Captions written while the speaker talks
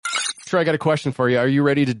Troy, I got a question for you. Are you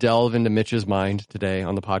ready to delve into Mitch's mind today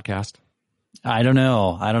on the podcast? I don't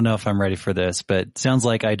know. I don't know if I'm ready for this, but sounds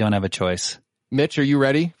like I don't have a choice. Mitch, are you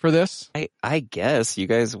ready for this? I guess you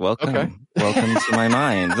guys welcome. Okay. Welcome to my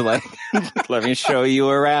mind. Like, let me show you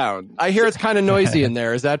around. I hear it's kind of noisy in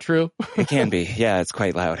there. Is that true? It can be. Yeah, it's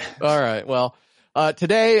quite loud. All right. Well,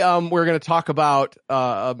 today we're going to talk about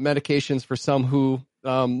medications for some who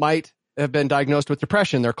might have been diagnosed with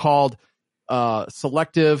depression. They're called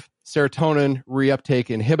selective serotonin reuptake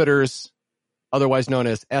inhibitors, otherwise known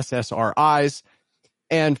as SSRIs.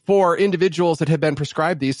 And for individuals that have been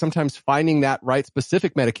prescribed these, sometimes finding that right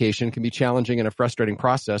specific medication can be challenging and a frustrating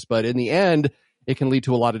process. But in the end, it can lead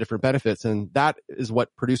to a lot of different benefits. And that is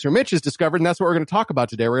what producer Mitch has discovered. And that's what we're going to talk about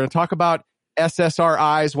today. We're going to talk about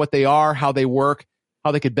SSRIs, what they are, how they work,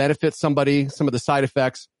 how they could benefit somebody, some of the side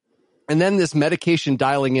effects. And then this medication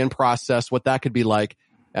dialing in process, what that could be like,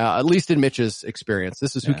 at least in Mitch's experience.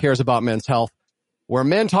 This is Who Cares About Men's Health, where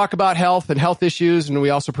men talk about health and health issues, and we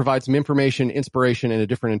also provide some information, inspiration, and a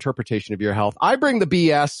different interpretation of your health. I bring the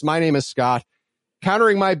BS. My name is Scott.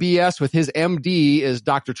 Countering my BS with his MD is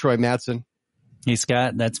Dr. Troy Madsen. Hey,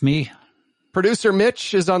 Scott, that's me. Producer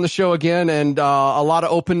Mitch is on the show again, and a lot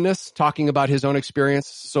of openness, talking about his own experience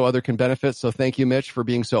so other can benefit. So thank you, Mitch, for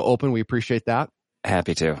being so open. We appreciate that.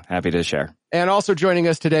 Happy to share. And also joining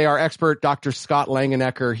us today, our expert, Dr. Scott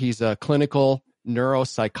Langenecker. He's a clinical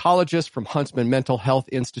neuropsychologist from Huntsman Mental Health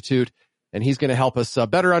Institute, and he's going to help us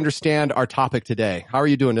better understand our topic today. How are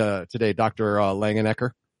you doing today, Dr.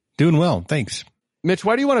 Langenecker? Doing well, thanks. Mitch,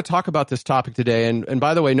 why do you want to talk about this topic today? And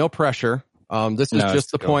by the way, no pressure. This is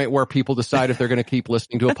just the point where people decide if they're going to keep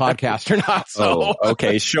listening to a podcast or not. So,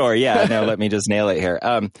 okay, sure. Yeah, no, let me just nail it here.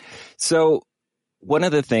 So one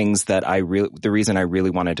of the things that the reason I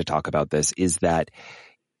really wanted to talk about this is that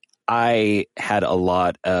I had a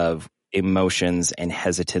lot of emotions and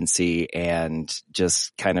hesitancy and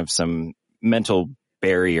just kind of some mental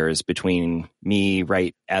barriers between me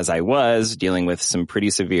right as I was dealing with some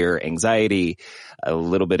pretty severe anxiety, a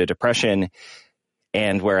little bit of depression,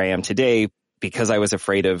 and where I am today because I was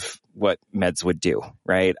afraid of what meds would do,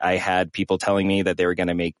 right? I had people telling me that they were going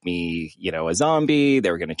to make me, a zombie.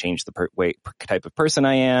 They were going to change the type of person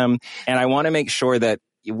I am. And I want to make sure that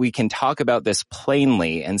we can talk about this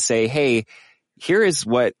plainly and say, hey, here is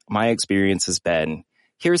what my experience has been.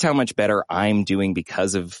 Here's how much better I'm doing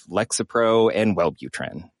because of Lexapro and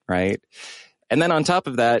Wellbutrin, right? And then on top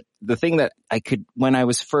of that, the thing that when I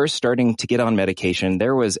was first starting to get on medication,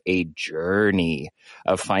 there was a journey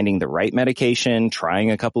of finding the right medication,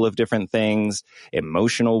 trying a couple of different things,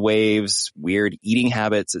 emotional waves, weird eating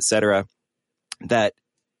habits, etc., that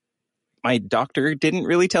my doctor didn't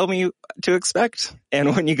really tell me to expect.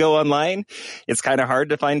 And when you go online, it's kind of hard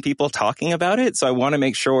to find people talking about it. So I want to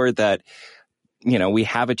make sure that, we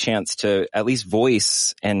have a chance to at least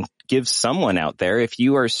voice and give someone out there, if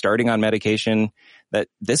you are starting on medication, that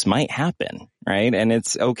this might happen, right? And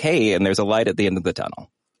it's okay. And there's a light at the end of the tunnel.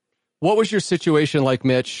 What was your situation like,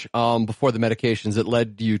 Mitch, before the medications that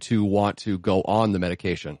led you to want to go on the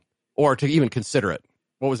medication or to even consider it?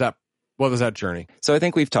 What was that journey? So I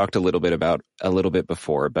think we've talked a little bit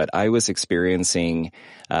before, but I was experiencing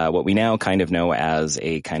what we now kind of know as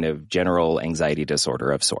a kind of general anxiety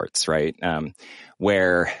disorder of sorts, right?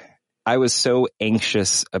 Where I was so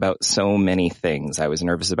anxious about so many things. I was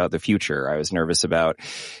nervous about the future. I was nervous about,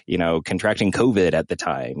 contracting COVID at the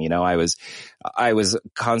time. I was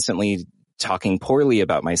constantly talking poorly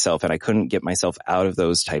about myself, and I couldn't get myself out of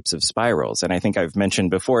those types of spirals. And I think I've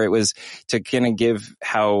mentioned before, it was to kind of give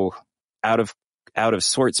how out of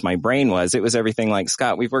sorts my brain was. It was everything like,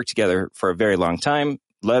 Scott, we've worked together for a very long time.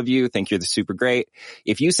 Love you. Think you're super great.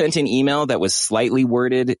 If you sent an email that was slightly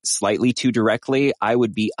worded, slightly too directly, I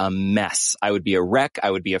would be a mess. I would be a wreck.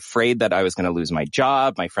 I would be afraid that I was going to lose my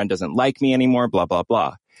job. My friend doesn't like me anymore, blah, blah,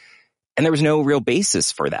 blah. And there was no real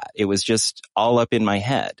basis for that. It was just all up in my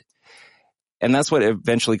head. And that's what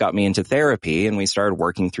eventually got me into therapy. And we started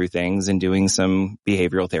working through things and doing some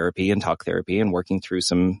behavioral therapy and talk therapy and working through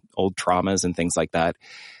some old traumas and things like that.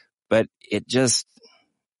 But it just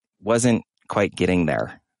wasn't quite getting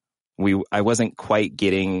there. I wasn't quite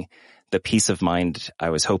getting the peace of mind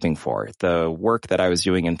I was hoping for. The work that I was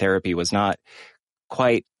doing in therapy was not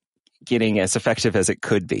quite getting as effective as it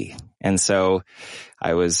could be. And so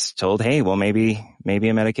I was told, hey, well, maybe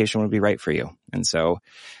a medication would be right for you. And so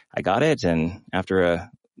I got it. And after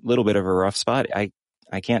a little bit of a rough spot, I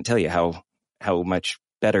can't tell you how much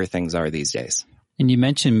better things are these days. And you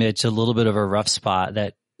mentioned, Mitch, a little bit of a rough spot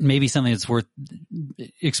that maybe something that's worth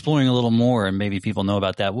exploring a little more, and maybe people know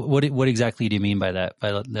about that. What exactly do you mean by that,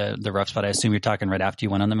 by the rough spot? I assume you're talking right after you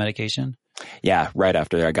went on the medication? Yeah, right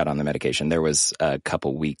after I got on the medication, there was a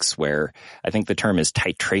couple weeks where I think the term is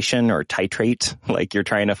titration or titrate. Like you're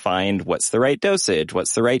trying to find what's the right dosage,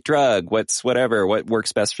 what's the right drug, what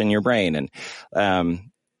works best in your brain. And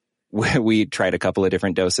we tried a couple of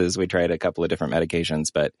different doses. We tried a couple of different medications,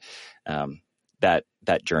 but that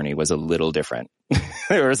journey was a little different.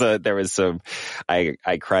 I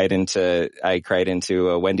cried into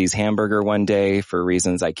a Wendy's hamburger one day for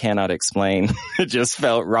reasons I cannot explain. It just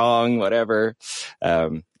felt wrong, whatever.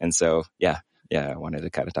 And so, yeah, I wanted to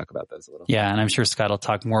kind of talk about those a little. Yeah. And I'm sure Scott will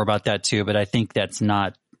talk more about that too, but I think that's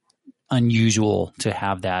not unusual to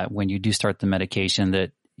have that when you do start the medication,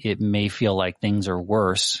 that it may feel like things are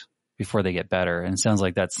worse before they get better. And it sounds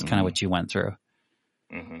like that's kind of what you went through.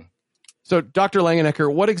 Mm-hmm. So, Dr.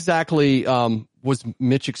 Langenecker, what exactly was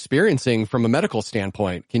Mitch experiencing from a medical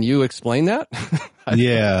standpoint? Can you explain that?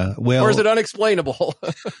 Yeah, well, or is it unexplainable?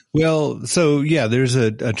 Well, so yeah, there's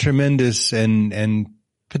a tremendous and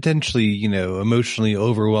potentially, emotionally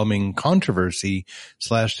overwhelming controversy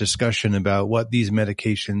 / discussion about what these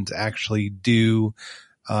medications actually do,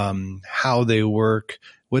 how they work,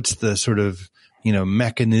 what's the sort of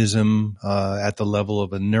mechanism at the level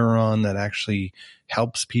of a neuron that actually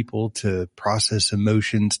helps people to process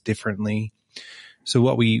emotions differently. So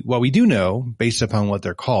what we do know, based upon what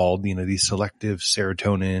they're called, these selective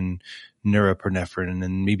serotonin, norepinephrine,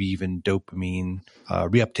 and maybe even dopamine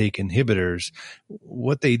reuptake inhibitors,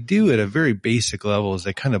 what they do at a very basic level is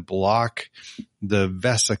they kind of block the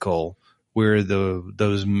vesicle where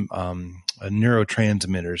those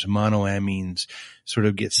neurotransmitters, monoamines, sort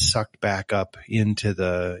of get sucked back up into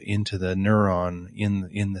the neuron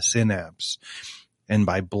in the synapse. And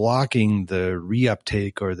by blocking the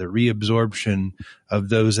reuptake or the reabsorption of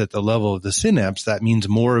those at the level of the synapse, that means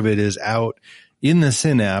more of it is out in the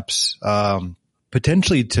synapse,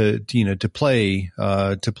 potentially to play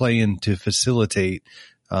and to facilitate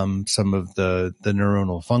some of the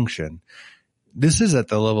neuronal function. This is at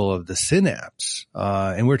the level of the synapse,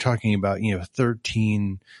 and we're talking about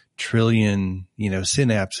 13 trillion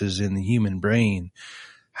synapses in the human brain.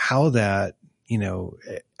 How that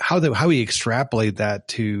how we extrapolate that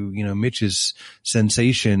to Mitch's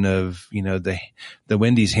sensation of the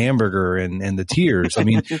Wendy's hamburger and the tears. I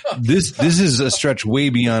mean, this is a stretch way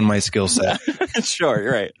beyond my skill set. Sure,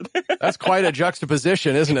 you're right. That's quite a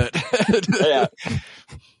juxtaposition, isn't it? Yeah.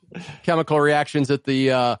 Chemical reactions at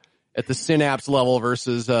the synapse level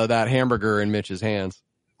versus that hamburger in Mitch's hands.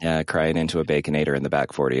 Yeah, crying into a Baconator in the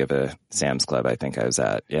back 40 of a Sam's Club I think I was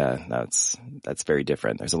at. Yeah, that's very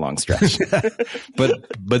different. There's a long stretch.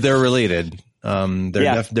 but they're related. They're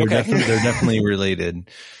definitely related.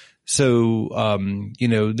 So,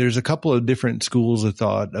 there's a couple of different schools of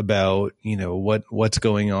thought about, what's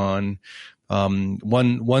going on.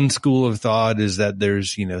 One school of thought is that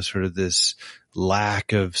there's, sort of this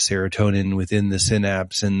lack of serotonin within the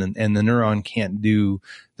synapse and the neuron can't do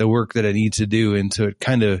the work that it needs to do. And so it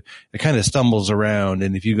kind of stumbles around.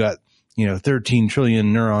 And if you got, 13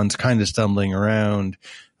 trillion neurons kind of stumbling around,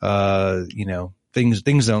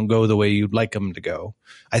 things don't go the way you'd like them to go.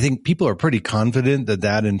 I think people are pretty confident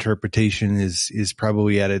that interpretation is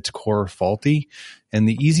probably at its core faulty. And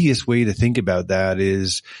the easiest way to think about that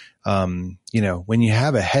is, when you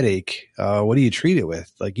have a headache, what do you treat it with?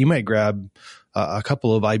 Like you might grab a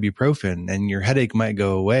couple of ibuprofen and your headache might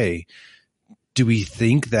go away. Do we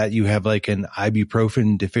think that you have like an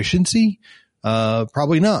ibuprofen deficiency?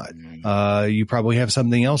 Probably not. You probably have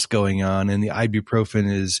something else going on and the ibuprofen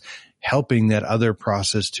is helping that other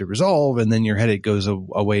process to resolve. And then your headache goes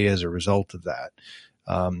away as a result of that.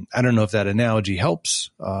 I don't know if that analogy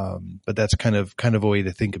helps. But that's kind of a way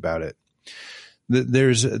to think about it.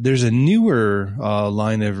 There's a newer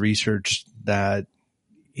line of research that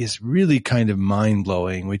is really kind of mind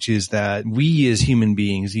blowing, which is that we as human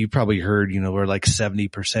beings, you probably heard, we're like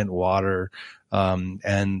 70% water,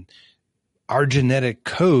 and our genetic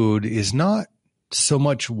code is not so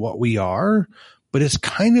much what we are, but it's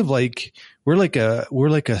kind of like we're like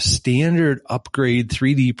a standard upgrade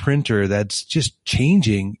 3D printer that's just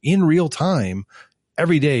changing in real time.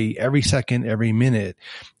 Every day, every second, every minute.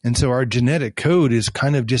 And so our genetic code is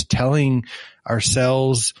kind of just telling our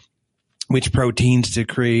cells which proteins to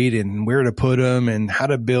create and where to put them and how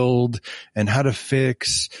to build and how to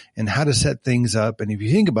fix and how to set things up. And if you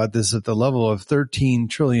think about this at the level of 13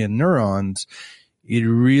 trillion neurons, it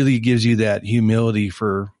really gives you that humility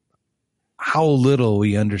for how little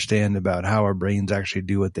we understand about how our brains actually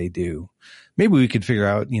do what they do. Maybe we could figure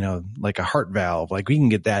out, like a heart valve, like we can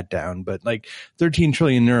get that down, but like 13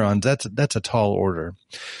 trillion neurons, that's a tall order.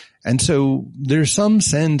 And so there's some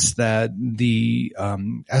sense that the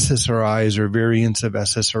SSRIs or variants of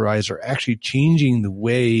SSRIs are actually changing the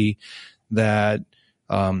way that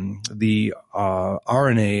the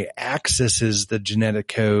RNA accesses the genetic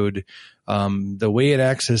code, the way it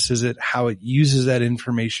accesses it, how it uses that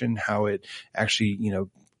information, how it actually,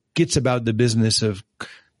 gets about the business of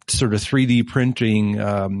sort of 3D printing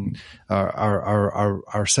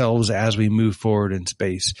ourselves as we move forward in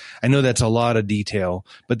space. I know that's a lot of detail,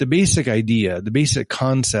 but the basic idea, the basic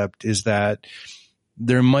concept is that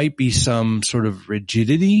there might be some sort of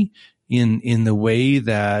rigidity in the way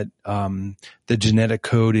that the genetic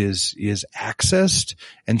code is accessed,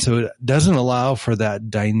 and so it doesn't allow for that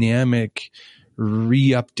dynamic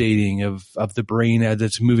re-updating of the brain as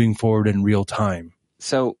it's moving forward in real time.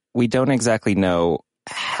 So we don't exactly know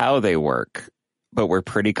how they work, but we're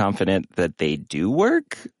pretty confident that they do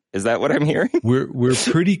work. Is that what I'm hearing? We're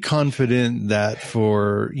pretty confident that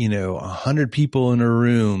for 100 people in a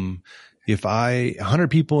room, 100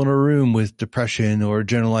 people in a room with depression or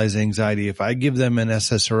generalized anxiety, if I give them an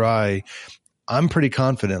SSRI, I'm pretty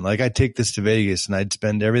confident. Like I'd take this to Vegas and I'd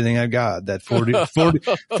spend everything I've got. That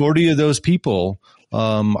 40 of those people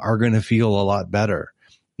are going to feel a lot better.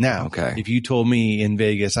 Now, If you told me in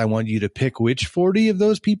Vegas, I want you to pick which 40 of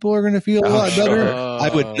those people are going to feel a lot better, I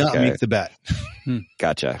would not make the bet.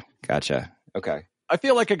 Gotcha. Okay. I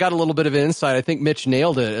feel like I got a little bit of an insight. I think Mitch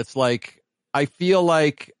nailed it. It's like, I feel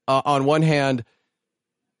like on one hand,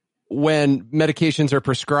 when medications are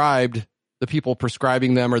prescribed, the people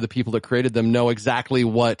prescribing them or the people that created them know exactly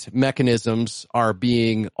what mechanisms are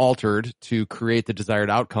being altered to create the desired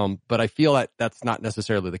outcome. But I feel that that's not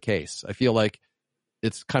necessarily the case. I feel like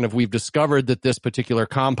it's kind of, we've discovered that this particular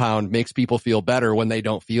compound makes people feel better when they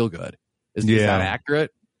don't feel good. Is that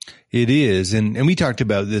accurate? It is. And we talked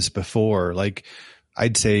about this before. Like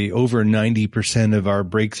I'd say over 90% of our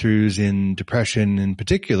breakthroughs in depression in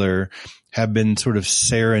particular have been sort of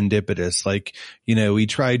serendipitous. Like, we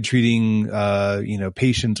tried treating,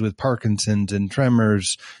 patients with Parkinson's and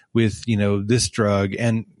tremors with, this drug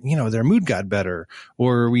and, their mood got better.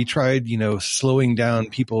 Or we tried, slowing down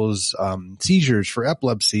people's, seizures for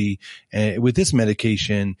epilepsy with this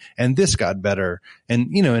medication and this got better.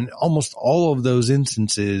 And, in almost all of those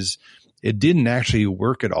instances, it didn't actually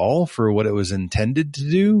work at all for what it was intended to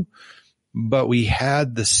do. But we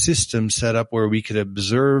had the system set up where we could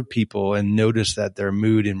observe people and notice that their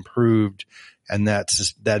mood improved and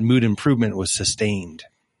that mood improvement was sustained.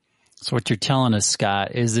 So what you're telling us,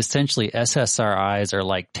 Scott, is essentially SSRIs are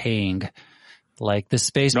like Tang. Like the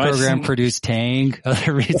space program produced Tang,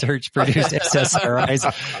 other research produced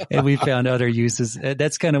SSRIs, and we found other uses.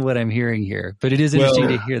 That's kind of what I'm hearing here. But it is interesting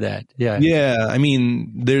to hear that. Yeah. Yeah. I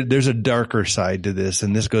mean, there's a darker side to this,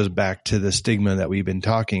 and this goes back to the stigma that we've been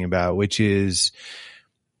talking about, which is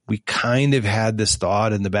we kind of had this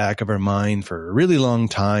thought in the back of our mind for a really long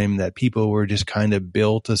time that people were just kind of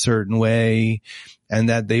built a certain way and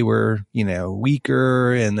that they were,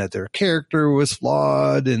 weaker and that their character was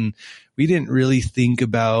flawed. And we didn't really think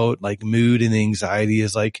about like mood and anxiety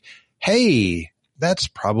as like, hey, that's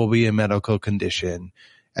probably a medical condition.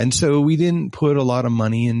 And so we didn't put a lot of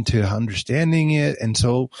money into understanding it. And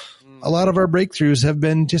so a lot of our breakthroughs have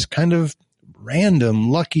been just kind of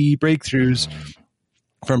random, lucky breakthroughs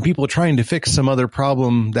from people trying to fix some other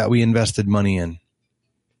problem that we invested money in.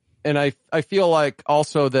 And I feel like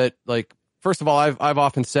also that, like, first of all, I've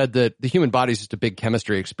often said that the human body is just a big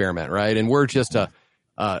chemistry experiment, right? And we're just a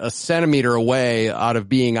centimeter away out of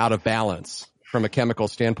being out of balance from a chemical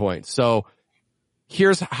standpoint. So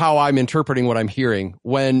here's how I'm interpreting what I'm hearing.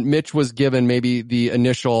 When Mitch was given maybe the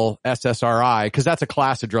initial SSRI, because that's a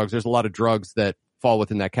class of drugs. There's a lot of drugs that fall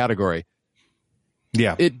within that category.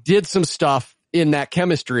 Yeah. It did some stuff in that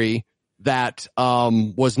chemistry that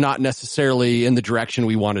was not necessarily in the direction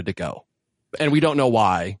we wanted to go. And we don't know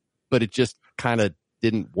why, but it just kind of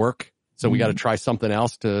didn't work. So we got to try something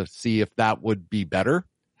else to see if that would be better.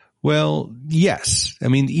 Well, yes. I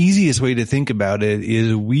mean, the easiest way to think about it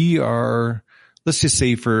is we are, let's just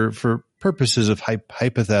say for purposes of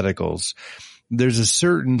hypotheticals, there's a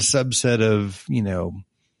certain subset of,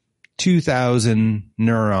 2,000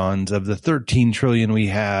 neurons of the 13 trillion we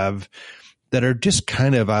have that are just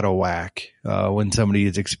kind of out of whack when somebody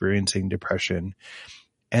is experiencing depression.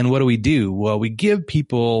 And what do? Well, we give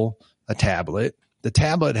people a tablet. The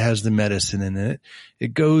tablet has the medicine in it.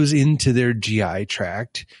 It goes into their GI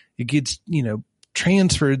tract. It gets,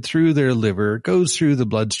 transferred through their liver, goes through the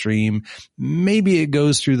bloodstream. Maybe it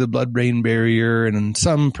goes through the blood-brain barrier and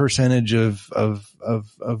some percentage of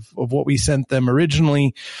what we sent them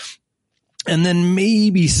originally. And then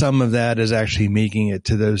maybe some of that is actually making it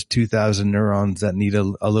to those 2,000 neurons that need a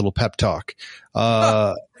little pep talk.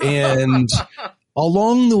 And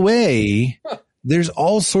along the way, there's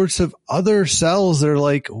all sorts of other cells that are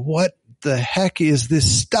like, what the heck is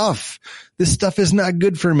this stuff? This stuff is not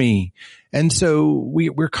good for me. And so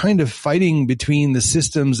we're kind of fighting between the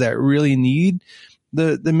systems that really need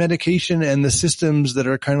the medication and the systems that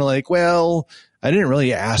are kind of like, well, I didn't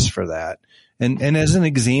really ask for that. And as an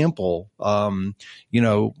example, I'm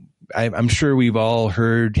sure we've all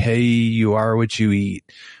heard, hey, you are what you eat.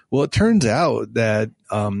 Well, it turns out that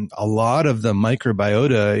a lot of the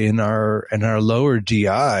microbiota in our lower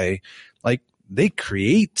GI, like they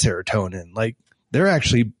create serotonin. Like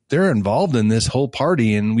they're involved in this whole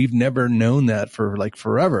party, and we've never known that for like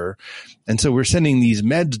forever. And so we're sending these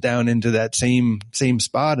meds down into that same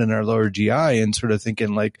spot in our lower GI and sort of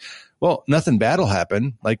thinking like, well, nothing bad will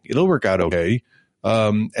happen. Like it'll work out okay.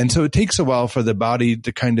 And so it takes a while for the body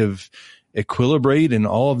to kind of equilibrate in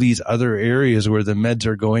all of these other areas where the meds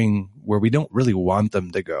are going where we don't really want them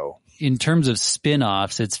to go. In terms of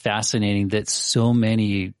spin-offs, it's fascinating that so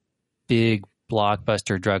many big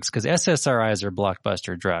blockbuster drugs, because SSRIs are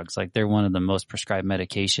blockbuster drugs, like they're one of the most prescribed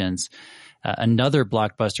medications. Another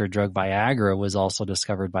blockbuster drug, Viagra, was also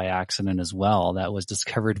discovered by accident as well. That was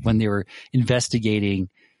discovered when they were investigating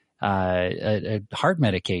a heart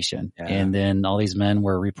medication. Yeah. And then all these men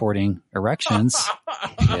were reporting erections.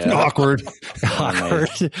 Awkward. They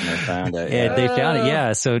found it. Yeah. They found it.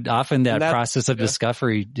 Yeah. So often that process of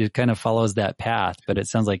discovery, it kind of follows that path, but it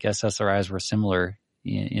sounds like SSRIs were similar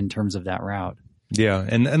in terms of that route. Yeah.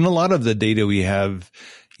 And a lot of the data we have,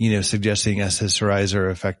 suggesting SSRIs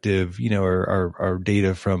are effective, are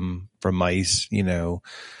data from mice,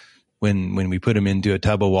 when we put them into a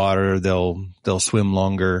tub of water, they'll swim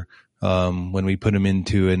longer. When we put them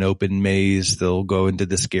into an open maze, they'll go into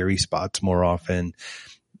the scary spots more often.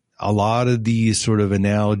 A lot of these sort of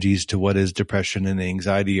analogies to what is depression and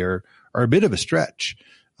anxiety are a bit of a stretch.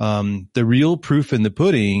 The real proof in the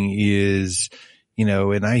pudding is,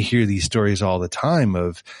 and I hear these stories all the time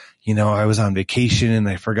of, I was on vacation and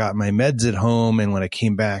I forgot my meds at home. And when I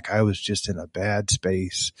came back, I was just in a bad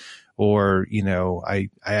space. Or, I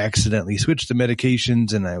accidentally switched the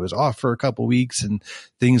medications and I was off for a couple weeks and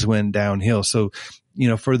things went downhill. So,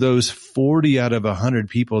 for those 40 out of 100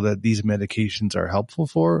 people that these medications are helpful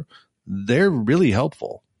for, they're really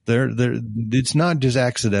helpful. It's not just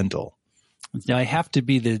accidental. Now, I have to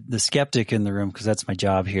be the skeptic in the room because that's my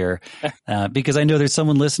job here. Because I know there's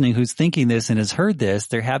someone listening who's thinking this and has heard this.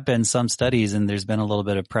 There have been some studies, and there's been a little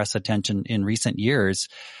bit of press attention in recent years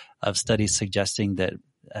of studies suggesting that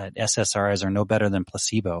SSRIs are no better than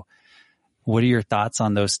placebo. What are your thoughts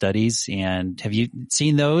on those studies? And have you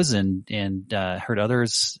seen those and heard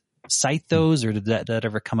others cite those, or did that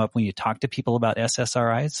ever come up when you talk to people about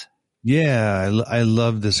SSRIs? Yeah, I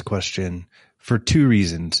love this question for two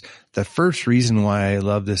reasons. The first reason why I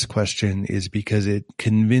love this question is because it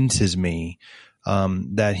convinces me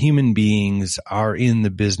that human beings are in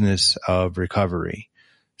the business of recovery.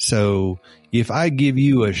 So if I give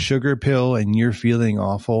you a sugar pill and you're feeling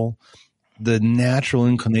awful, the natural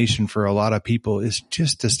inclination for a lot of people is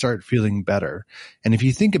just to start feeling better. And if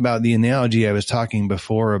you think about the analogy I was talking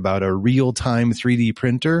before about a real-time 3D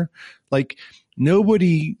printer, like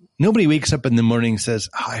nobody wakes up in the morning and says,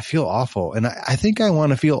 oh, I feel awful. And I think I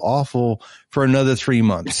want to feel awful for another 3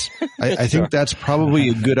 months. I think that's probably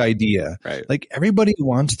a good idea. Right. Like everybody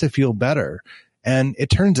wants to feel better. And it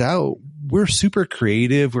turns out we're super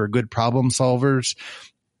creative. We're good problem solvers.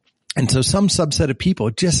 And so some subset of people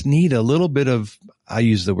just need a little bit of, I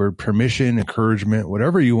use the word permission, encouragement,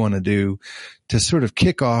 whatever you want to do to sort of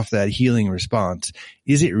kick off that healing response.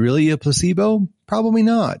 Is it really a placebo? Probably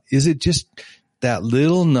not. Is it just that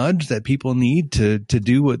little nudge that people need to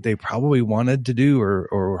do what they probably wanted to do or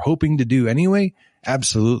were hoping to do anyway?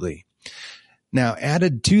 Absolutely. Now,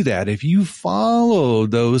 added to that, if you follow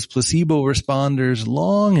those placebo responders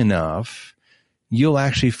long enough, you'll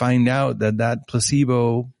actually find out that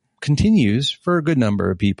placebo continues for a good number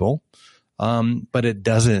of people, but it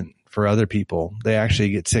doesn't for other people. They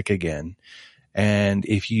actually get sick again. And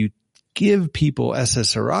if you give people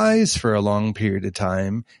SSRIs for a long period of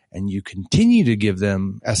time and you continue to give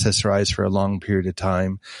them SSRIs for a long period of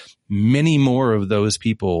time, many more of those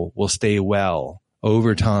people will stay well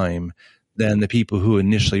over time than the people who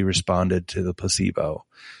initially responded to the placebo.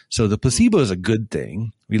 So the placebo is a good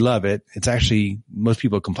thing. We love it. It's actually, most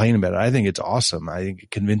people complain about it. I think it's awesome. I think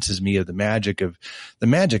it convinces me of the magic of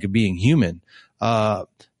being human.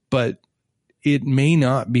 But it may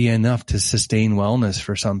not be enough to sustain wellness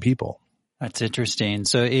for some people. That's interesting.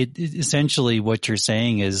 So it essentially what you're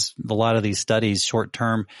saying is a lot of these studies, short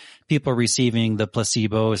term, people receiving the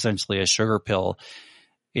placebo, essentially a sugar pill.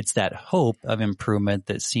 It's that hope of improvement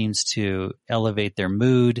that seems to elevate their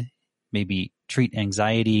mood, maybe treat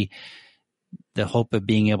anxiety, the hope of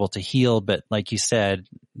being able to heal. But like you said,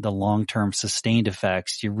 the long-term sustained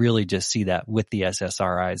effects, you really just see that with the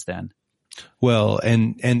SSRIs then. Well,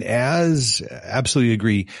 and as absolutely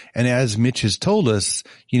agree. And as Mitch has told us,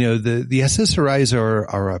 the SSRIs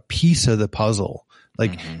are a piece of the puzzle.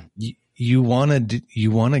 Like you want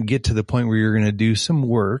to get to the point where you're going to do some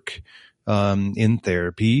work, in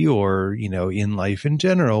therapy or, in life in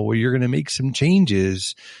general, where you're going to make some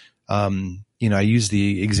changes. I use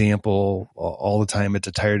the example all the time. It's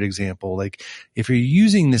a tired example. Like if you're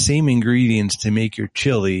using the same ingredients to make your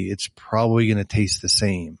chili, it's probably going to taste the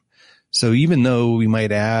same. So even though we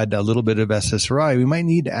might add a little bit of SSRI, we might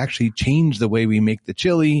need to actually change the way we make the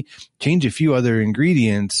chili, change a few other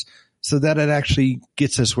ingredients so that it actually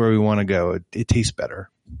gets us where we want to go. It tastes better.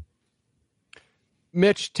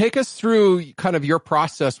 Mitch, take us through kind of your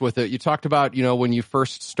process with it. You talked about, when you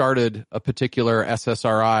first started a particular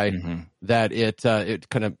SSRI, that it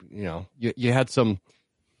kind of, you had some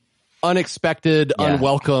unexpected,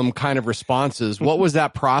 unwelcome kind of responses. What was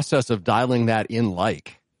that process of dialing that in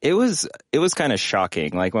like? It was kind of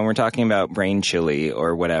shocking. Like when we're talking about brain chili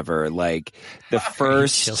or whatever, like the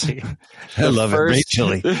first, I love it. Brain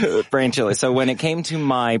chili. Brain chili. So when it came to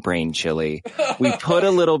my brain chili, we put a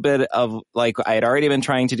little bit of like, I had already been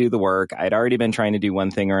trying to do the work. I'd already been trying to do one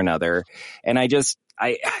thing or another. And I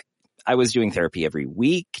was doing therapy every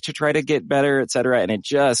week to try to get better, et cetera. And it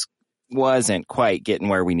just wasn't quite getting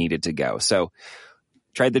where we needed to go. So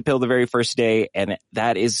tried the pill the very first day, and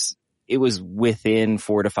it was within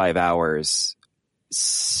 4 to 5 hours,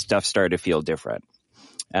 stuff started to feel different.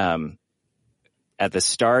 At the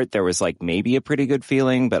start, there was like maybe a pretty good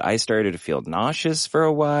feeling, but I started to feel nauseous for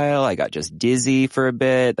a while. I got just dizzy for a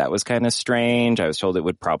bit. That was kind of strange. I was told it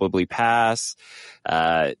would probably pass.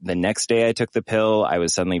 The next day I took the pill, I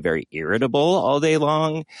was suddenly very irritable all day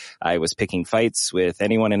long. I was picking fights with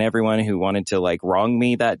anyone and everyone who wanted to like wrong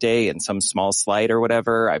me that day in some small slight or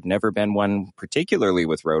whatever. I've never been one particularly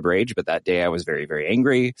with road rage, but that day I was very, very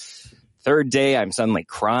angry. Third day, I'm suddenly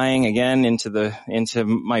crying again into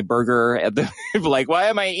my burger at the, like, why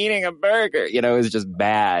am I eating a burger? It was just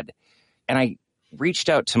bad. And I reached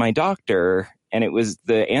out to my doctor, and it was,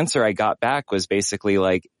 the answer I got back was basically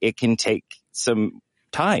like, it can take some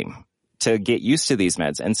time to get used to these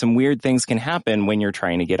meds, and some weird things can happen when you're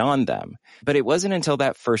trying to get on them. But it wasn't until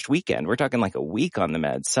that first weekend, we're talking like a week on the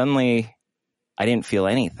meds, suddenly I didn't feel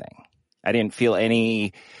anything. I didn't feel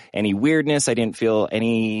any weirdness. I didn't feel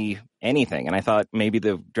anything. And I thought maybe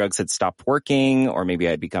the drugs had stopped working, or maybe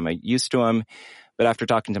I'd become used to them. But after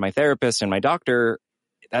talking to my therapist and my doctor,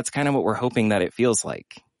 that's kind of what we're hoping that it feels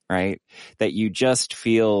like, right? That you just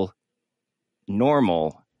feel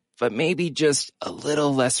normal, but maybe just a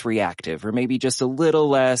little less reactive, or maybe just a little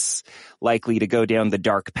less likely to go down the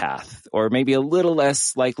dark path, or maybe a little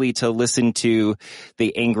less likely to listen to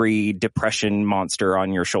the angry depression monster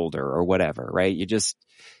on your shoulder or whatever, right? It's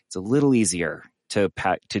a little easier to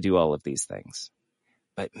do all of these things.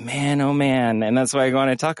 But man, oh man, and that's why I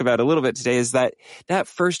want to talk about a little bit today, is that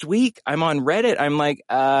first week I'm on Reddit, I'm like,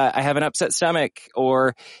 I have an upset stomach,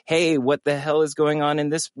 or hey, what the hell is going on in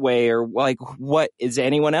this way? Or like, what is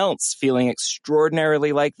anyone else feeling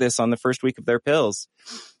extraordinarily like this on the first week of their pills?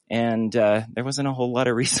 And there wasn't a whole lot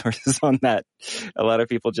of resources on that. A lot of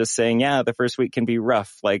people just saying, yeah, the first week can be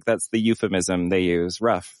rough. Like that's the euphemism they use,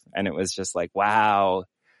 rough. And it was just like, wow,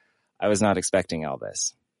 I was not expecting all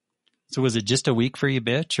this. So was it just a week for you,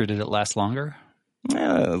 Mitch, or did it last longer?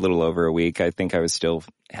 A little over a week. I think I was still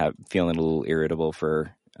feeling a little irritable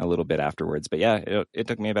for a little bit afterwards. But yeah, it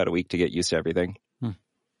took me about a week to get used to everything.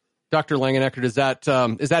 Dr. Langenecker,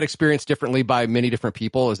 is that experienced differently by many different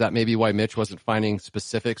people? Is that maybe why Mitch wasn't finding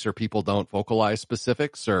specifics, or people don't vocalize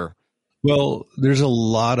specifics, or? Well, there's a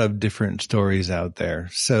lot of different stories out there.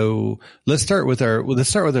 So let's start with our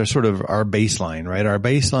sort of our baseline, right? Our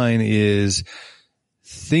baseline is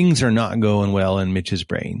things are not going well in Mitch's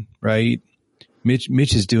brain, right? Mitch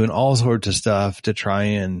is doing all sorts of stuff to try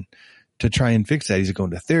and fix that. He's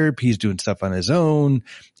going to therapy. He's doing stuff on his own.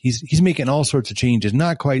 He's making all sorts of changes,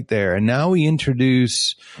 not quite there. And now we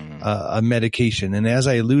introduce a medication. And as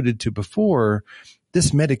I alluded to before,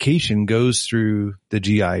 this medication goes through the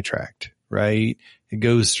GI tract, right? It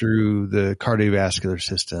goes through the cardiovascular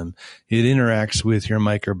system. It interacts with your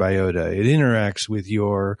microbiota. It interacts with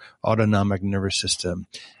your autonomic nervous system.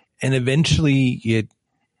 And eventually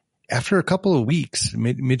after a couple of weeks,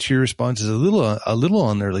 Mitch, your response is a little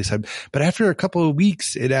on the early side, but after a couple of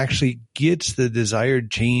weeks, it actually gets the desired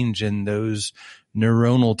change in those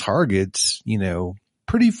neuronal targets,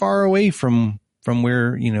 pretty far away from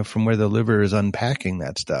where the liver is unpacking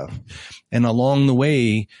that stuff. And along the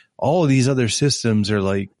way, all of these other systems are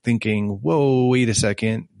like thinking, whoa, wait a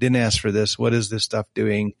second, didn't ask for this. What is this stuff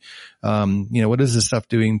doing? What is this stuff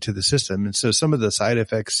doing to the system? And so some of the side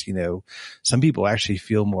effects, some people actually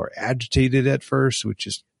feel more agitated at first, which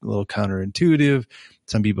is a little counterintuitive.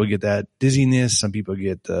 Some people get that dizziness. Some people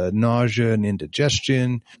get the nausea and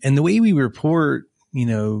indigestion. And the way we report,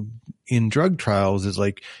 in drug trials is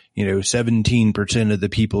like, 17% of the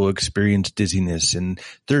people experienced dizziness and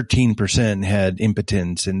 13% had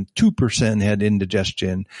impotence and 2% had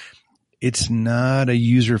indigestion. It's not a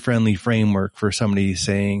user-friendly framework for somebody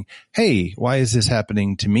saying, hey, why is this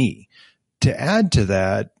happening to me? To add to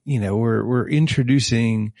that, we're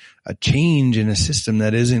introducing a change in a system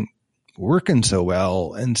that isn't working so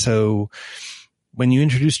well. And so when you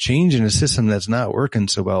introduce change in a system that's not working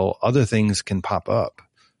so well, other things can pop up.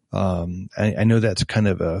 I know that's kind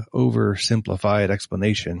of a oversimplified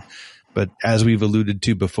explanation, but as we've alluded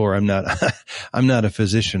to before, I'm not a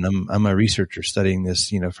physician. I'm a researcher studying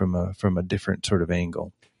this, from a different sort of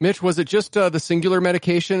angle. Mitch, was it just the singular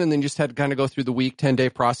medication and then just had to kind of go through the week, 10-day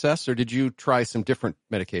process, or did you try some different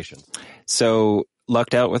medications? So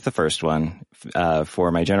lucked out with the first one,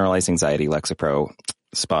 for my generalized anxiety, Lexapro.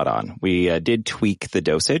 Spot on. We did tweak the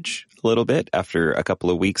dosage a little bit after a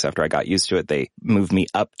couple of weeks. After I got used to it, they moved me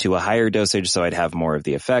up to a higher dosage so I'd have more of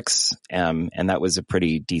the effects. And that was a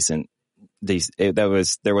pretty decent.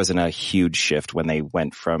 There wasn't a huge shift when they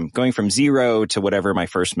went from going from 0 to whatever my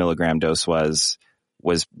first milligram dose was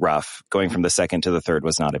rough. Going from the second to the third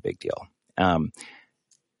was not a big deal.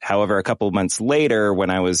 However, a couple of months later, when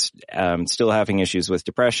I was still having issues with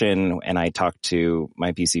depression and I talked to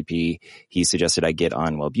my PCP, he suggested I get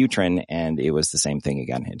on Wellbutrin, and it was the same thing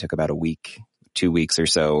again. It took about a week, 2 weeks or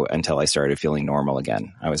so until I started feeling normal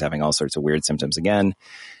again. I was having all sorts of weird symptoms again,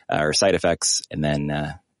 or side effects, and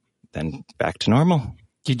then back to normal.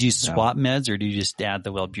 Did you swap meds, or did you just add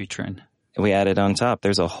the Wellbutrin? We added on top.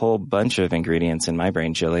 There's a whole bunch of ingredients in my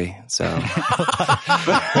brain chili. So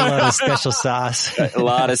a lot of special sauce. A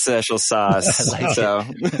lot of special sauce. How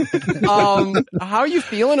are you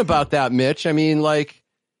feeling about that, Mitch? I mean,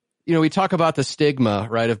 we talk about the stigma,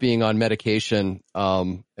 right, of being on medication,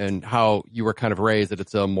 and how you were kind of raised that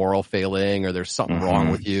it's a moral failing or there's something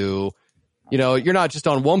wrong with you. You're not just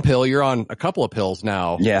on one pill, you're on a couple of pills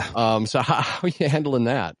now. Yeah. So how are you handling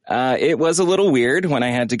that? It was a little weird when I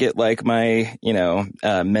had to get like my,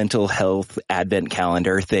 mental health advent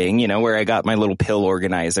calendar thing, where I got my little pill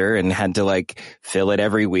organizer and had to like fill it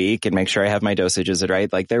every week and make sure I have my dosages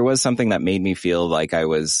right. Like there was something that made me feel like I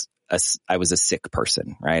was a sick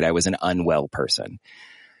person, right? I was an unwell person.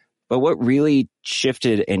 But what really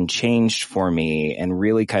shifted and changed for me and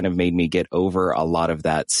really kind of made me get over a lot of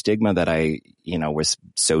that stigma that I, was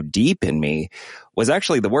so deep in me was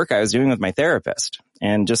actually the work I was doing with my therapist.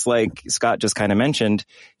 And just like Scott just kind of mentioned,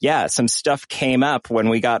 some stuff came up when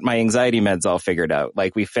we got my anxiety meds all figured out.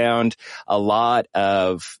 Like we found a lot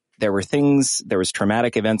of, there was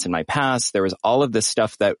traumatic events in my past. There was all of this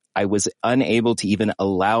stuff that I was unable to even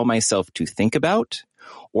allow myself to think about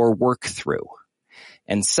or work through.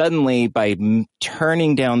 And suddenly, by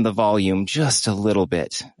turning down the volume just a little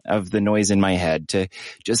bit of the noise in my head to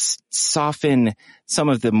just soften some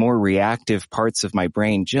of the more reactive parts of my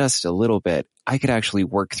brain just a little bit, I could actually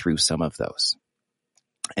work through some of those.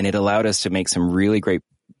 And it allowed us to make some really great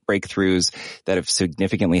breakthroughs that have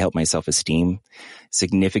significantly helped my self-esteem,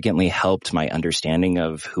 significantly helped my understanding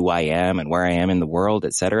of who I am and where I am in the world,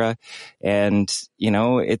 et cetera. And,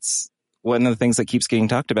 it's one of the things that keeps getting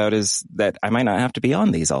talked about is that I might not have to be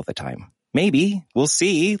on these all the time. Maybe we'll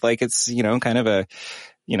see. Like it's, kind of a,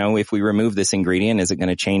 if we remove this ingredient, is it going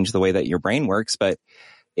to change the way that your brain works? But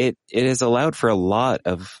it has allowed for a lot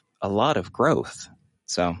of growth.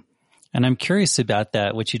 So. And I'm curious about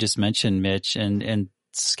that, what you just mentioned, Mitch, and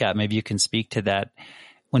Scott, maybe you can speak to that.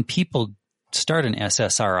 When people start an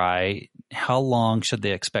SSRI, how long should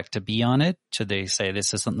they expect to be on it? Should they say,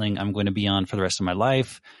 this is something I'm going to be on for the rest of my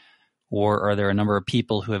life? Or are there a number of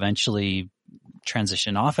people who eventually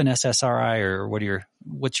transition off an SSRI, or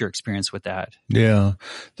what's your experience with that? Yeah.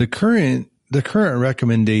 The current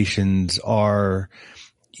recommendations are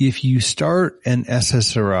if you start an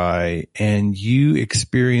SSRI and you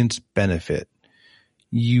experience benefit,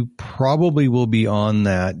 you probably will be on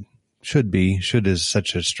that. Should is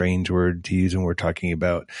such a strange word to use when we're talking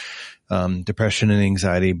about depression and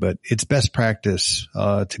anxiety, but it's best practice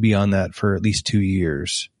to be on that for at least 2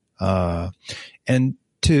 years. And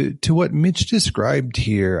to what Mitch described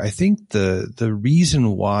here, I think the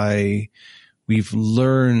reason why we've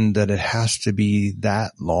learned that it has to be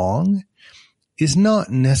that long is not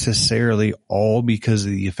necessarily all because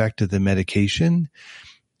of the effect of the medication.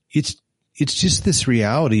 It's just this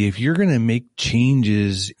reality. If you're going to make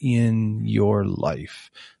changes in your life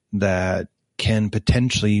that can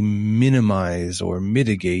potentially minimize or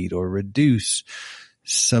mitigate or reduce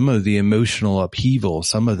some of the emotional upheaval,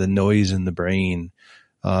 some of the noise in the brain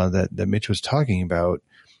that Mitch was talking about,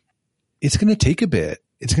 it's going to take a bit.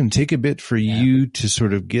 It's going to take a bit for you to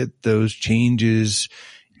sort of get those changes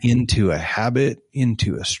into a habit,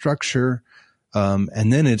 into a structure.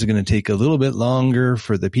 And then it's going to take a little bit longer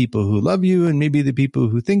for the people who love you and maybe the people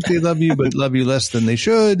who think they love you, but love you less than they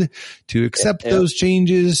should to accept those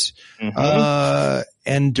changes. Mm-hmm.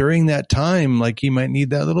 And during that time, like, you might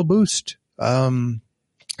need that little boost. And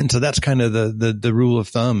so that's kind of the rule of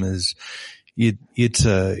thumb is it's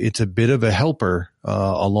a bit of a helper,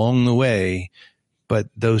 along the way. But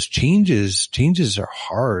those changes are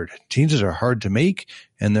hard. Changes are hard to make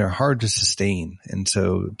and they're hard to sustain. And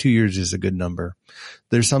so 2 years is a good number.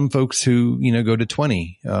 There's some folks who, go to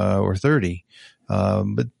 20, or 30.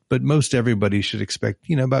 But most everybody should expect,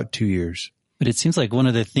 about 2 years. But it seems like one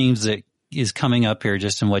of the themes that is coming up here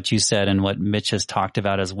just in what you said and what Mitch has talked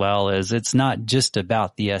about as well is it's not just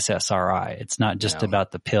about the SSRI. It's not just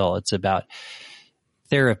about the pill. It's about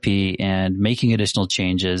therapy and making additional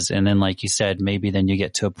changes. And then, like you said, maybe then you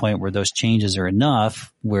get to a point where those changes are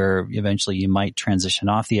enough where eventually you might transition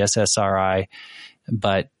off the SSRI,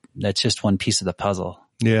 but that's just one piece of the puzzle.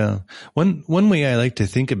 Yeah. One way I like to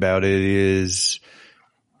think about it is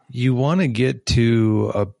you want to get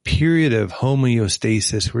to a period of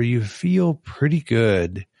homeostasis where you feel pretty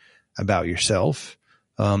good about yourself,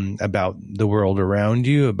 about the world around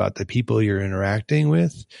you, about the people you're interacting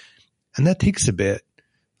with. And that takes a bit.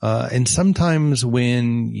 And sometimes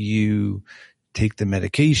when you take the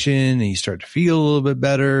medication and you start to feel a little bit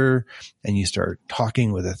better and you start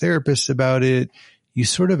talking with a therapist about it, you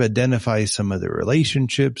sort of identify some of the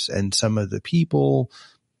relationships and some of the people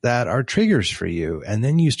that are triggers for you. And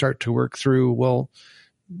then you start to work through, well,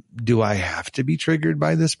 do I have to be triggered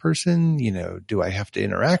by this person? Do I have to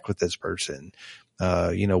interact with this person?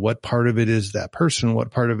 What part of it is that person? What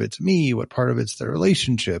part of it's me? What part of it's the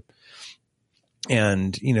relationship?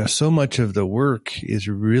 And, so much of the work is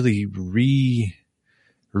really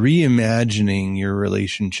reimagining your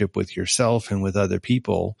relationship with yourself and with other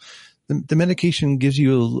people. The medication gives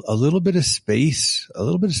you a little bit of space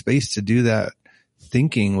to do that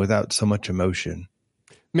thinking without so much emotion.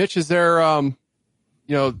 Mitch, is there,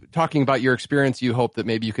 talking about your experience, you hope that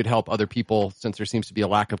maybe you could help other people since there seems to be a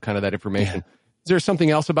lack of kind of that information. Yeah. Is there something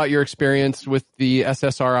else about your experience with the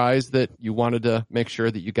SSRIs that you wanted to make sure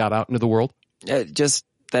that you got out into the world? Just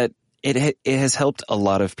that it has helped a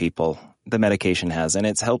lot of people. The medication has, and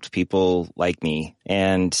it's helped people like me.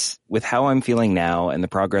 And with how I'm feeling now and the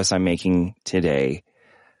progress I'm making today,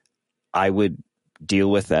 I would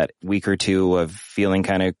deal with that week or two of feeling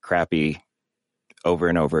kind of crappy over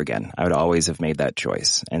and over again. I would always have made that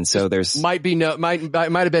choice. And so might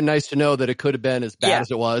have been nice to know that it could have been as bad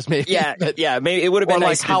as it was. Maybe. Maybe it would have been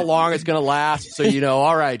nice. Like how long it's going to last. So,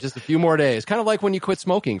 all right, just a few more days. Kind of like when you quit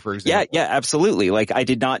smoking, for example. Yeah, absolutely. Like I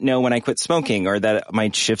did not know when I quit smoking or that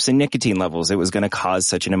my shifts in nicotine levels, it was going to cause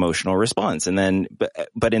such an emotional response. And then,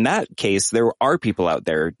 but in that case, there are people out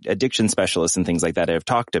there, addiction specialists and things like that have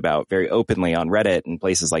talked about very openly on Reddit and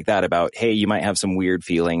places like that about, hey, you might have some weird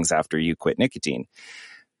feelings after you quit nicotine.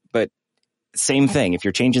 But same thing, if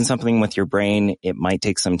you're changing something with your brain, it might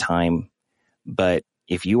take some time. But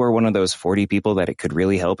if you are one of those 40 people that it could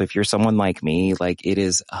really help, if you're someone like me, like it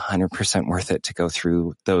is 100% worth it to go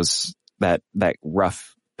through that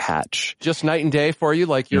rough patch. Just night and day for you,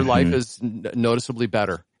 like your life is noticeably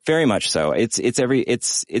better. Very much so.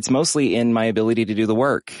 It's mostly in my ability to do the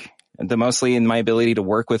work, mostly in my ability to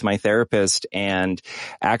work with my therapist and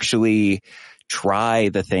actually try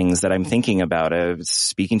the things that I'm thinking about,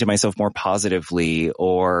 speaking to myself more positively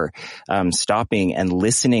or stopping and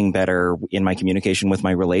listening better in my communication with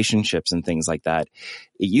my relationships and things like that.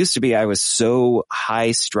 It used to be I was so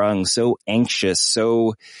high strung, so anxious,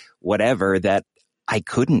 so whatever that I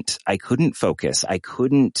couldn't focus. I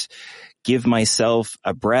couldn't give myself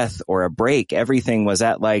a breath or a break. Everything was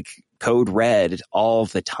at like code red all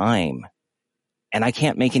the time. And I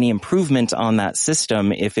can't make any improvement on that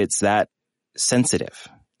system if it's that sensitive.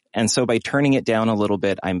 And so by turning it down a little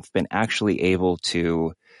bit, I've been actually able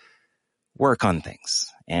to work on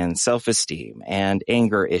things and self-esteem and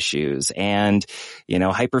anger issues and,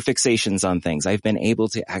 hyperfixations on things. I've been able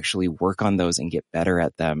to actually work on those and get better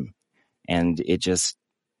at them. And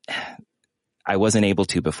I wasn't able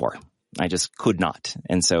to before. I just could not.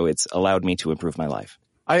 And so it's allowed me to improve my life.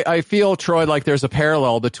 I feel, Troy, like there's a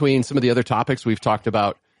parallel between some of the other topics we've talked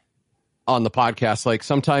about on the podcast. Like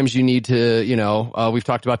sometimes you need to, we've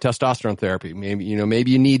talked about testosterone therapy.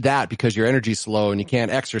 Maybe you need that because your energy's low and you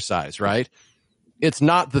can't exercise, right? It's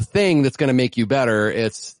not the thing that's going to make you better.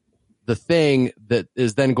 It's the thing that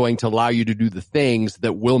is then going to allow you to do the things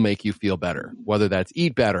that will make you feel better, whether that's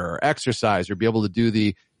eat better or exercise or be able to do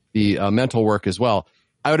the mental work as well.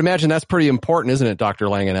 I would imagine that's pretty important, isn't it, Dr.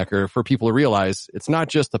 Langenecker, for people to realize it's not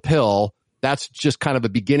just the pill. That's just kind of a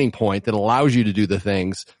beginning point that allows you to do the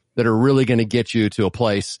things that are really going to get you to a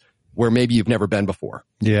place where maybe you've never been before.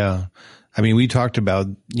 Yeah. I mean, we talked about,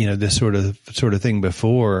 this sort of thing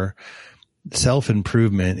before.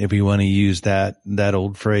 Self-improvement, if we want to use that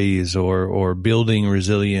old phrase, or building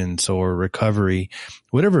resilience or recovery,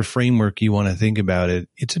 whatever framework you want to think about it,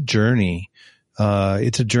 it's a journey.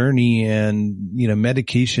 And,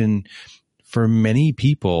 medication for many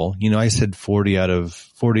people, I said 40 out of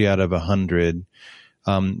 100.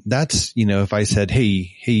 That's, if I said,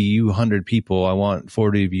 hey, you 100 people, I want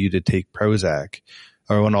 40 of you to take Prozac,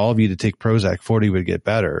 or I want all of you to take Prozac, 40 would get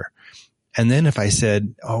better. And then if I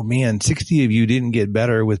said, oh man, 60 of you didn't get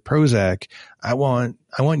better with Prozac, I want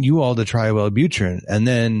you all to try Wellbutrin. And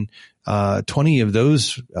then 20 of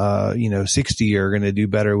those, 60 are going to do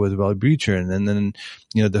better with Wellbutrin. And then,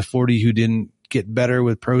 the 40 who didn't get better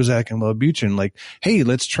with Prozac and Wellbutrin, like, hey,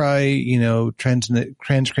 let's try,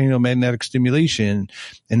 transcranial magnetic stimulation,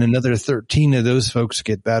 and another 13 of those folks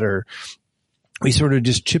get better. We sort of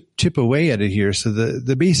just chip away at it here. So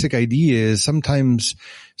the basic idea is sometimes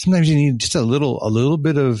you need just a little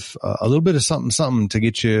bit of something to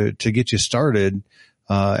get you started.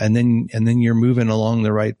 And then you're moving along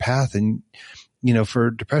the right path. And, for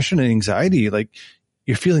depression and anxiety, like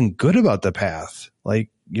you're feeling good about the path. Like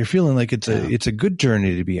you're feeling like it's a good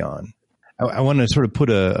journey to be on. I want to sort of put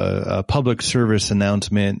a public service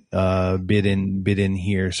announcement, bit in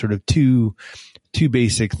here, sort of two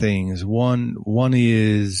basic things. One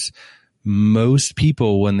is most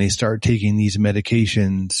people, when they start taking these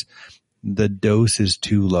medications, the dose is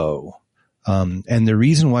too low. And the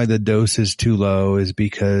reason why the dose is too low is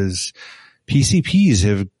because PCPs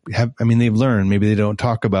they've learned, maybe they don't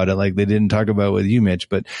talk about it like they didn't talk about with you, Mitch,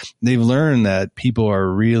 but they've learned that people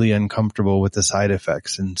are really uncomfortable with the side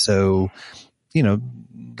effects. And so,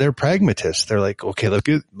 they're pragmatists. They're like, okay,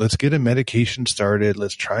 let's get a medication started.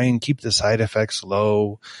 Let's try and keep the side effects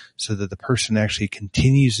low so that the person actually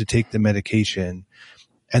continues to take the medication.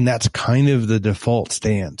 And that's kind of the default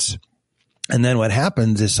stance. And then what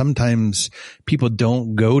happens is sometimes people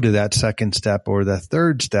don't go to that second step or the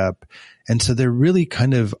third step. And so they're really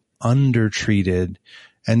kind of undertreated.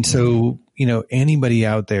 And so, anybody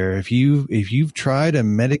out there, if you've tried a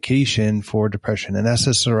medication for depression, an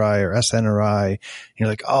SSRI or SNRI, you're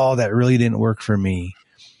like, oh, that really didn't work for me.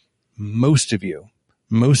 Most of you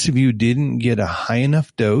didn't get a high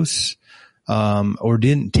enough dose, or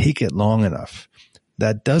didn't take it long enough.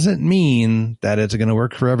 That doesn't mean that it's going to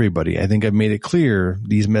work for everybody. I think I've made it clear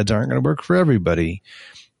these meds aren't going to work for everybody,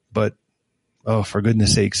 but for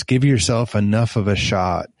goodness sakes, give yourself enough of a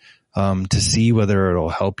shot to see whether it'll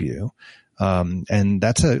help you. And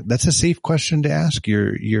that's a safe question to ask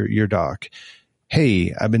your doc.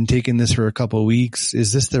 Hey, I've been taking this for a couple of weeks.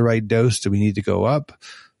 Is this the right dose? Do we need to go up?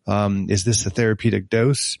 Is this a therapeutic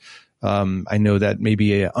dose? I know that may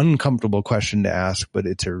be an uncomfortable question to ask, but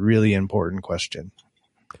it's a really important question.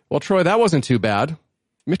 Well, Troy, that wasn't too bad.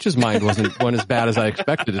 Mitch's mind wasn't as bad as I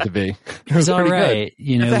expected it to be. It was all right.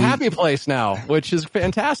 Good. It's a happy place now, which is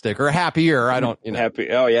fantastic, or happier. I don't,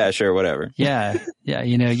 Happy. Oh yeah, sure. Whatever. Yeah.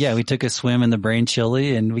 We took a swim in the brain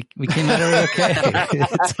chili and we came out of it okay.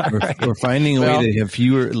 It's all right. We're finding a way to have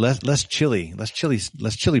less chili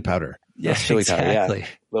powder. Yeah, chili exactly.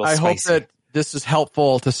 Powder. Yeah. I hope that this is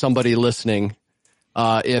helpful to somebody listening.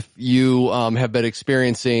 If you have been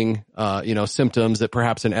experiencing symptoms that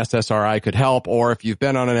perhaps an SSRI could help, or if you've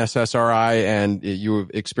been on an SSRI and you've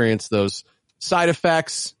experienced those side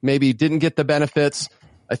effects, maybe didn't get the benefits,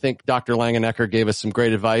 I think Dr. Langenecker gave us some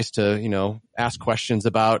great advice to ask questions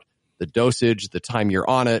about the dosage, the time you're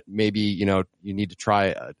on it. Maybe you need to try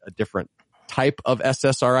a different type of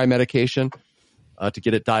SSRI medication to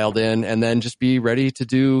get it dialed in, and then just be ready to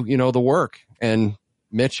do the work. And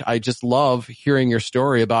Mitch, I just love hearing your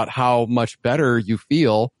story about how much better you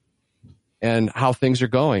feel and how things are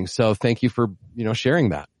going. So thank you for, sharing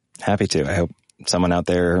that. Happy to. I hope someone out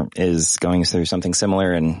there is going through something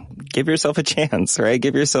similar, and give yourself a chance, right?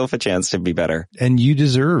 Give yourself a chance to be better. And you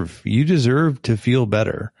deserve to feel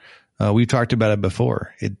better. We've talked about it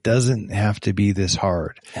before. It doesn't have to be this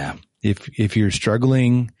hard. Yeah. If you're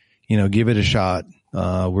struggling, give it a shot.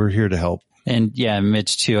 We're here to help. And yeah,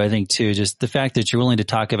 Mitch too, I think too, just the fact that you're willing to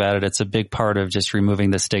talk about it, it's a big part of just removing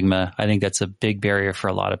the stigma. I think that's a big barrier for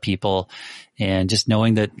a lot of people. And just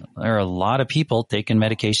knowing that there are a lot of people taking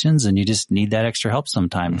medications and you just need that extra help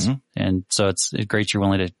sometimes. Mm-hmm. And so it's great you're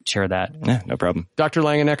willing to share that. Yeah, no problem. Dr.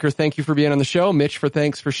 Langenecker, thank you for being on the show. Mitch,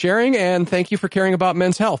 thanks for sharing, and thank you for caring about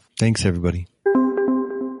men's health. Thanks, everybody.